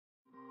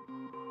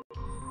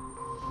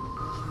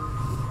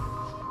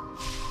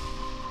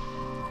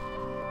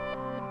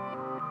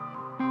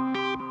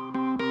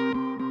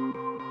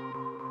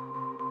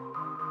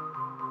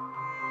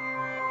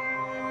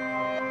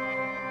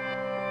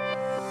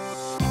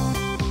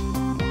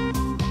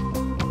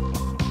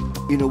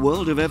In a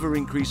world of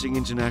ever-increasing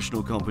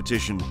international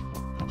competition,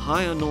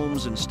 higher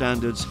norms and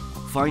standards,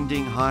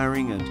 finding,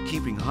 hiring and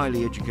keeping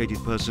highly educated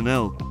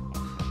personnel,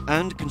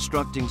 and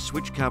constructing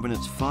switch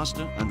cabinets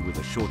faster and with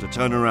a shorter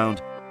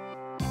turnaround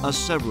are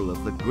several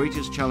of the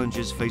greatest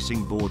challenges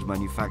facing board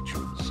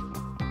manufacturers.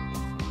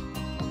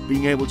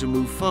 Being able to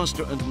move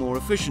faster and more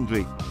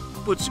efficiently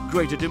puts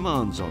greater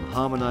demands on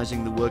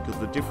harmonizing the work of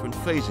the different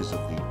phases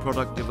of the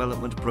product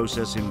development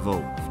process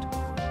involved.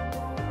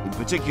 In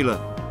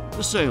particular,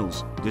 the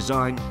sales,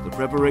 design, the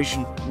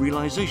preparation,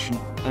 realization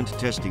and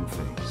testing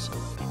phase.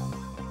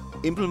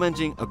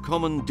 Implementing a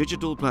common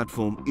digital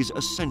platform is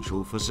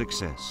essential for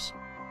success.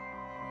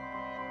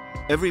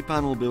 Every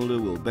panel builder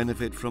will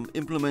benefit from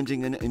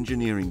implementing an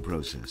engineering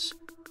process,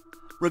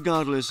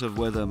 regardless of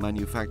whether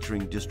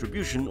manufacturing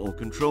distribution or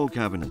control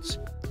cabinets,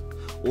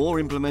 or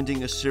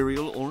implementing a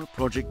serial or a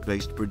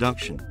project-based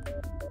production,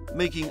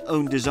 making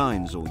own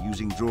designs or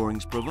using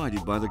drawings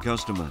provided by the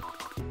customer,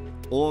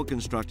 or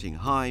constructing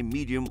high,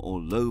 medium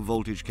or low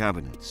voltage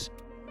cabinets.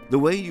 The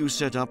way you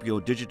set up your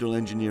digital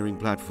engineering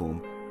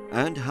platform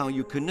and how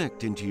you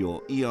connect into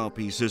your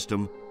ERP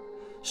system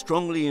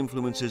strongly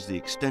influences the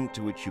extent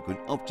to which you can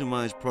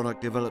optimize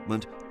product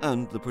development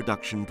and the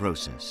production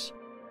process.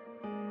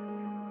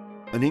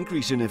 An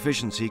increase in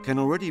efficiency can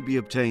already be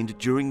obtained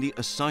during the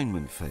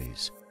assignment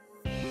phase.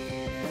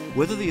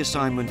 Whether the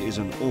assignment is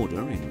an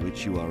order in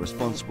which you are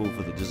responsible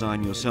for the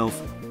design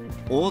yourself,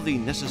 or the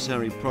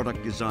necessary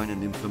product design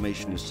and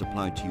information is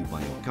supplied to you by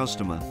your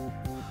customer,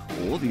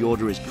 or the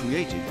order is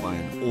created by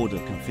an order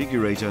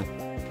configurator,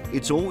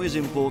 it's always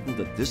important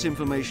that this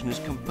information is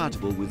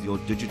compatible with your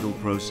digital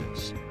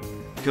process.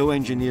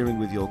 Co-engineering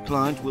with your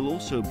client will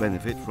also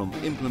benefit from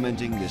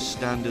implementing this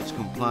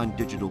standards-compliant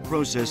digital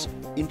process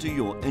into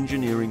your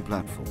engineering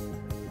platform.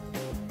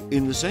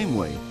 In the same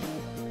way,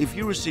 if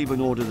you receive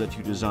an order that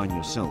you design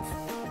yourself,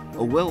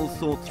 a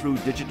well-thought-through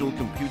digital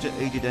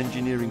computer-aided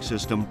engineering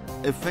system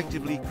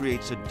effectively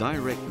creates a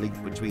direct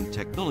link between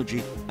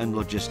technology and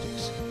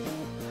logistics,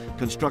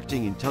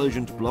 constructing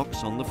intelligent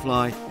blocks on the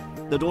fly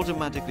that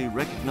automatically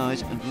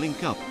recognize and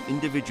link up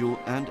individual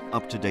and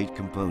up-to-date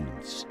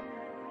components.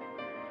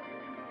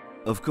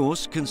 Of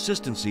course,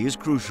 consistency is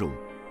crucial,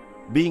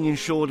 being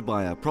ensured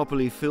by a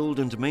properly filled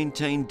and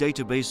maintained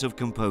database of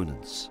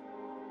components.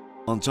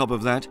 On top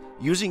of that,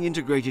 using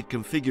integrated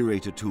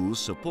configurator tools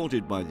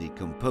supported by the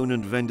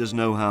component vendor's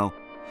know-how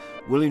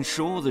will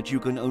ensure that you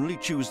can only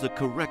choose the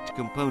correct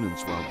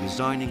components while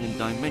designing and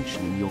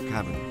dimensioning your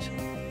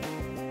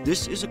cabinet.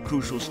 This is a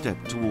crucial step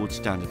towards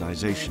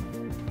standardization,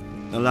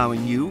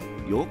 allowing you,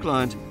 your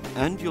client,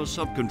 and your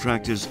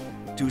subcontractors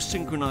to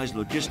synchronize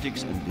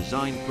logistics and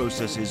design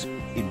processes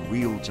in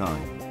real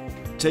time.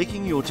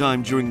 Taking your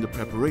time during the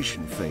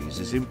preparation phase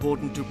is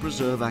important to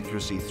preserve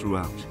accuracy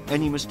throughout.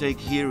 Any mistake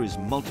here is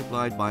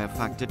multiplied by a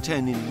factor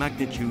 10 in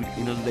magnitude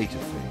in a later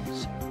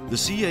phase. The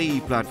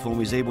CAE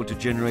platform is able to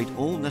generate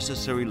all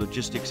necessary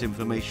logistics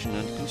information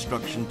and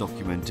construction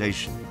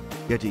documentation,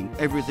 getting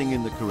everything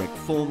in the correct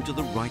form to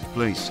the right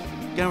place,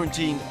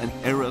 guaranteeing an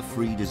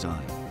error-free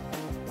design.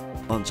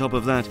 On top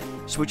of that,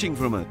 switching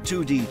from a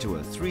 2D to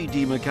a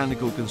 3D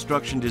mechanical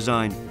construction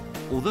design,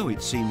 although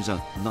it seems a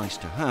nice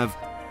to have,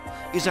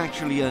 is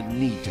actually a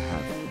need to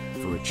have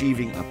for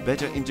achieving a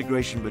better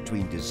integration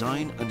between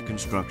design and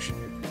construction.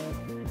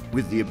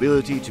 With the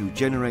ability to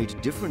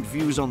generate different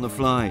views on the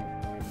fly,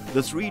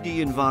 the 3D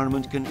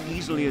environment can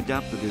easily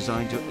adapt the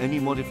design to any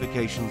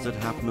modifications that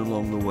happen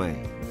along the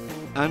way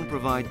and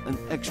provide an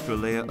extra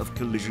layer of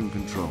collision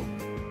control.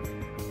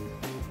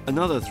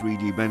 Another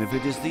 3D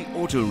benefit is the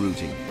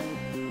auto-routing,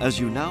 as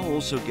you now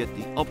also get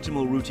the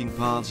optimal routing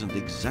paths and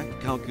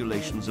exact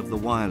calculations of the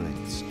wire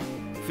lengths,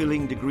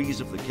 filling degrees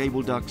of the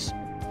cable ducts,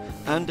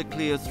 and a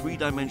clear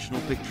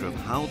three-dimensional picture of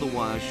how the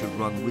wires should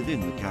run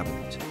within the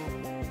cabinet.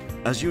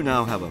 As you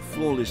now have a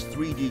flawless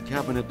 3D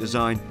cabinet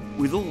design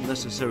with all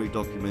necessary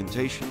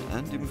documentation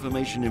and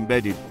information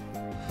embedded,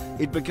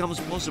 it becomes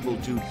possible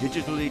to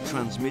digitally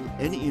transmit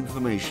any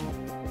information,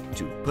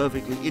 to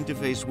perfectly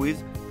interface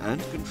with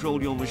and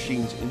control your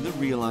machines in the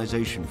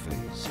realization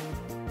phase.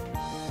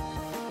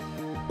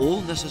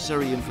 All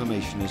necessary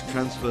information is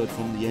transferred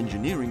from the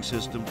engineering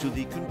system to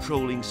the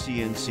controlling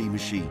CNC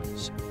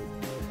machines,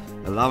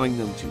 allowing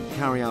them to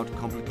carry out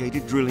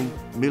complicated drilling,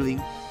 milling,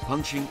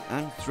 punching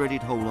and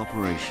threaded hole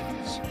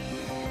operations.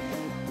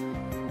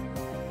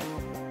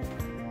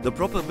 The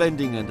proper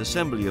bending and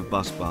assembly of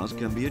bus bars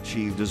can be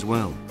achieved as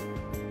well,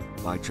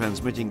 by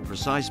transmitting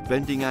precise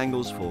bending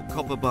angles for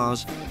copper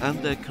bars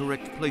and their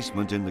correct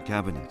placement in the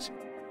cabinet.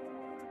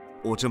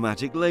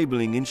 Automatic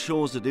labeling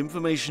ensures that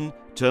information,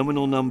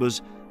 terminal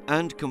numbers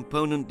and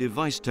component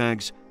device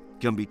tags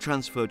can be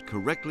transferred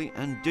correctly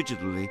and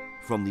digitally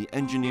from the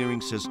engineering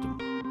system.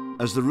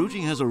 As the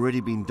routing has already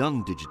been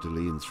done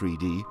digitally in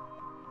 3D,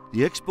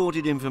 the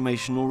exported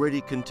information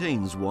already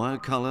contains wire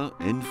color,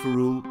 end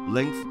ferrule,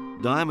 length,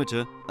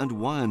 diameter and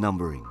wire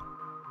numbering.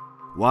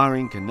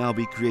 Wiring can now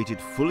be created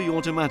fully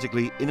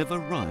automatically in a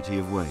variety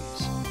of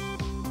ways.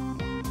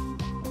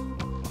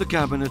 The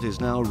cabinet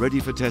is now ready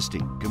for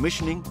testing,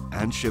 commissioning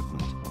and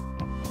shipment.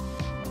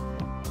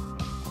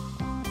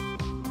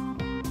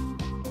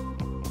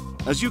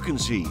 As you can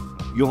see,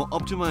 your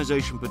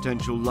optimization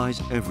potential lies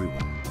everywhere.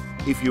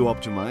 If you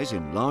optimize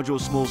in large or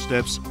small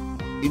steps,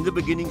 in the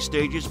beginning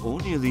stages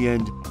or near the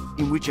end,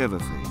 in whichever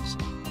phase,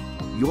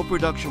 your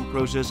production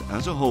process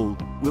as a whole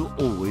will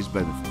always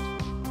benefit.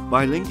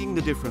 By linking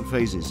the different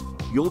phases,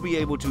 you'll be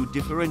able to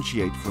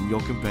differentiate from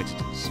your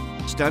competitors.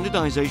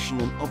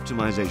 Standardization and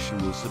optimization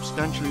will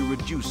substantially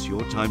reduce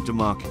your time to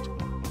market,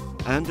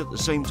 and at the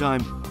same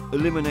time,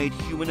 eliminate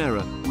human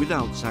error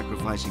without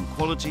sacrificing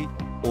quality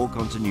or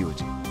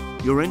continuity.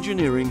 Your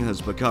engineering has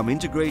become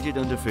integrated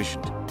and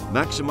efficient,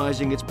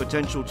 maximizing its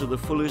potential to the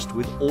fullest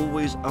with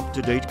always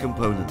up-to-date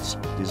components,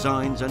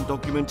 designs and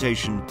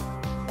documentation,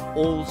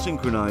 all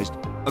synchronized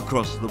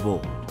across the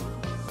board.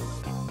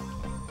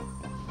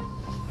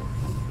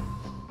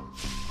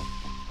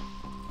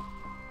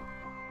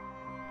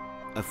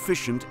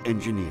 Efficient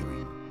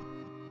engineering.